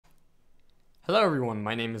Hello everyone,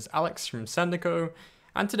 my name is Alex from Sendico,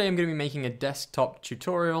 and today I'm going to be making a desktop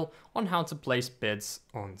tutorial on how to place bids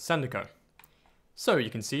on Sendico. So you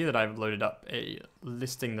can see that I've loaded up a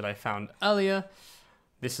listing that I found earlier.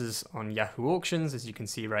 This is on Yahoo Auctions, as you can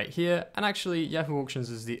see right here, and actually Yahoo Auctions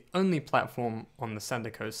is the only platform on the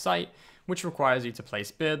Sendico site which requires you to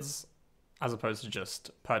place bids as opposed to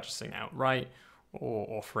just purchasing outright or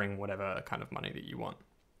offering whatever kind of money that you want.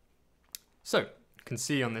 So you can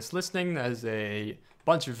see on this listing there's a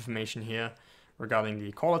bunch of information here regarding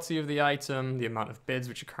the quality of the item, the amount of bids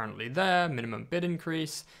which are currently there, minimum bid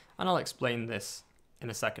increase, and I'll explain this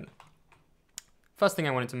in a second. First thing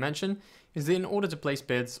I wanted to mention is that in order to place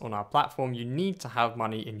bids on our platform, you need to have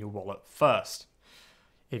money in your wallet first.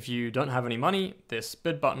 If you don't have any money, this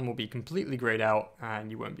bid button will be completely grayed out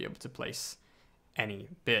and you won't be able to place any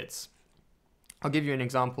bids. I'll give you an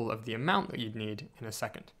example of the amount that you'd need in a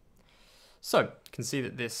second. So you can see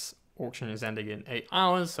that this auction is ending in 8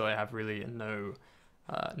 hours, so I have really no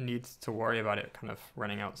need to worry about it kind of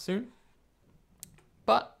running out soon.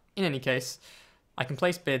 But in any case, I can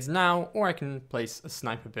place bids now, or I can place a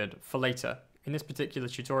sniper bid for later. In this particular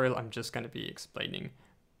tutorial, I'm just going to be explaining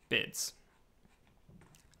bids.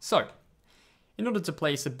 So, in order to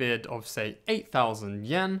place a bid of, say, 8,000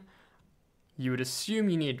 yen, you would assume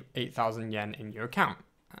you need 8,000 yen in your account.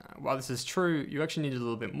 While this is true, you actually need a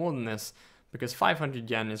little bit more than this, because 500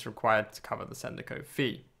 yen is required to cover the Sendico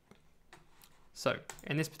fee. So,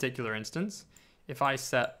 in this particular instance, if I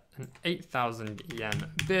set an 8,000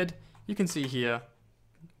 yen bid, you can see here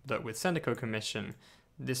that with Sendico commission,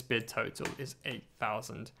 this bid total is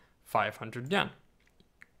 8,500 yen.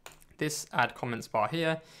 This add comments bar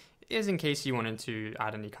here is in case you wanted to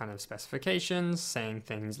add any kind of specifications, saying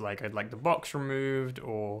things like I'd like the box removed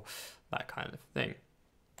or that kind of thing.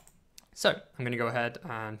 So I'm going to go ahead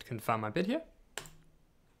and confirm my bid here.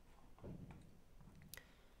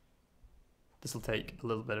 This will take a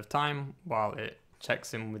little bit of time while it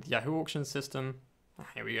checks in with Yahoo Auctions system.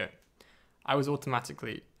 Here we go. I was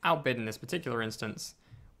automatically outbid in this particular instance,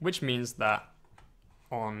 which means that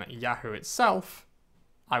on Yahoo itself,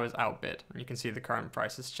 I was outbid. And you can see the current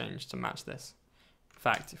price has changed to match this. In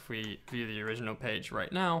fact, if we view the original page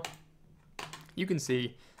right now, you can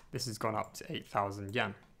see this has gone up to 8,000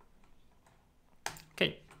 yen.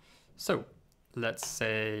 Okay, so let's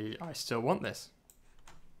say I still want this.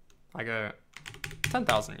 I go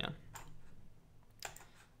 10,000 yen.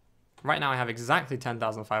 Right now I have exactly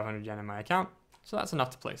 10,500 yen in my account, so that's enough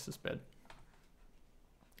to place this bid.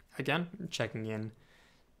 Again, I'm checking in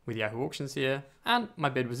with Yahoo Auctions here, and my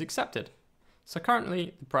bid was accepted. So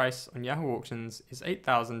currently the price on Yahoo Auctions is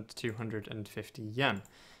 8,250 yen.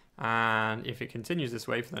 And if it continues this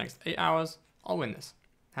way for the next 8 hours, I'll win this.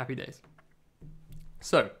 Happy days.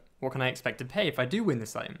 So, what can I expect to pay if I do win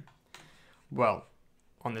this item? Well,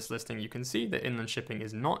 on this listing you can see that inland shipping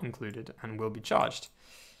is not included and will be charged.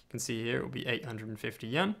 You can see here it will be 850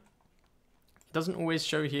 yen. It doesn't always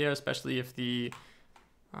show here, especially if the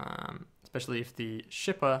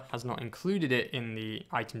shipper has not included it in the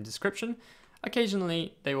item description.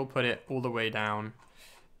 Occasionally they will put it all the way down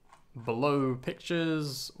below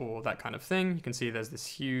pictures or that kind of thing. You can see there's this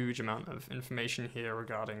huge amount of information here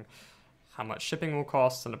regarding how much shipping will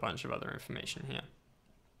cost and a bunch of other information here.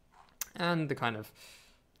 And the kind of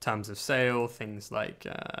terms of sale, things like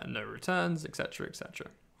no returns, etc, etc.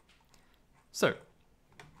 So, we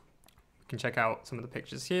can check out some of the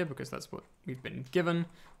pictures here because that's what we've been given,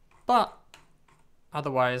 but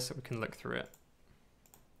otherwise we can look through it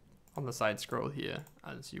on the side scroll here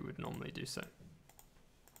as you would normally do so.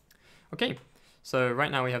 Okay, so right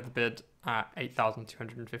now we have the bid at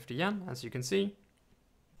 8,250 yen, as you can see.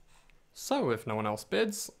 So if no one else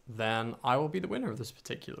bids, then I will be the winner of this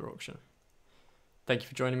particular auction. Thank you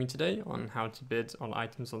for joining me today on how to bid on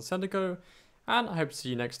items on Sendico, and I hope to see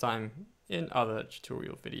you next time in other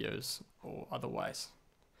tutorial videos or otherwise.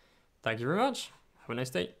 Thank you very much. Have a nice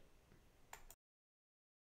day.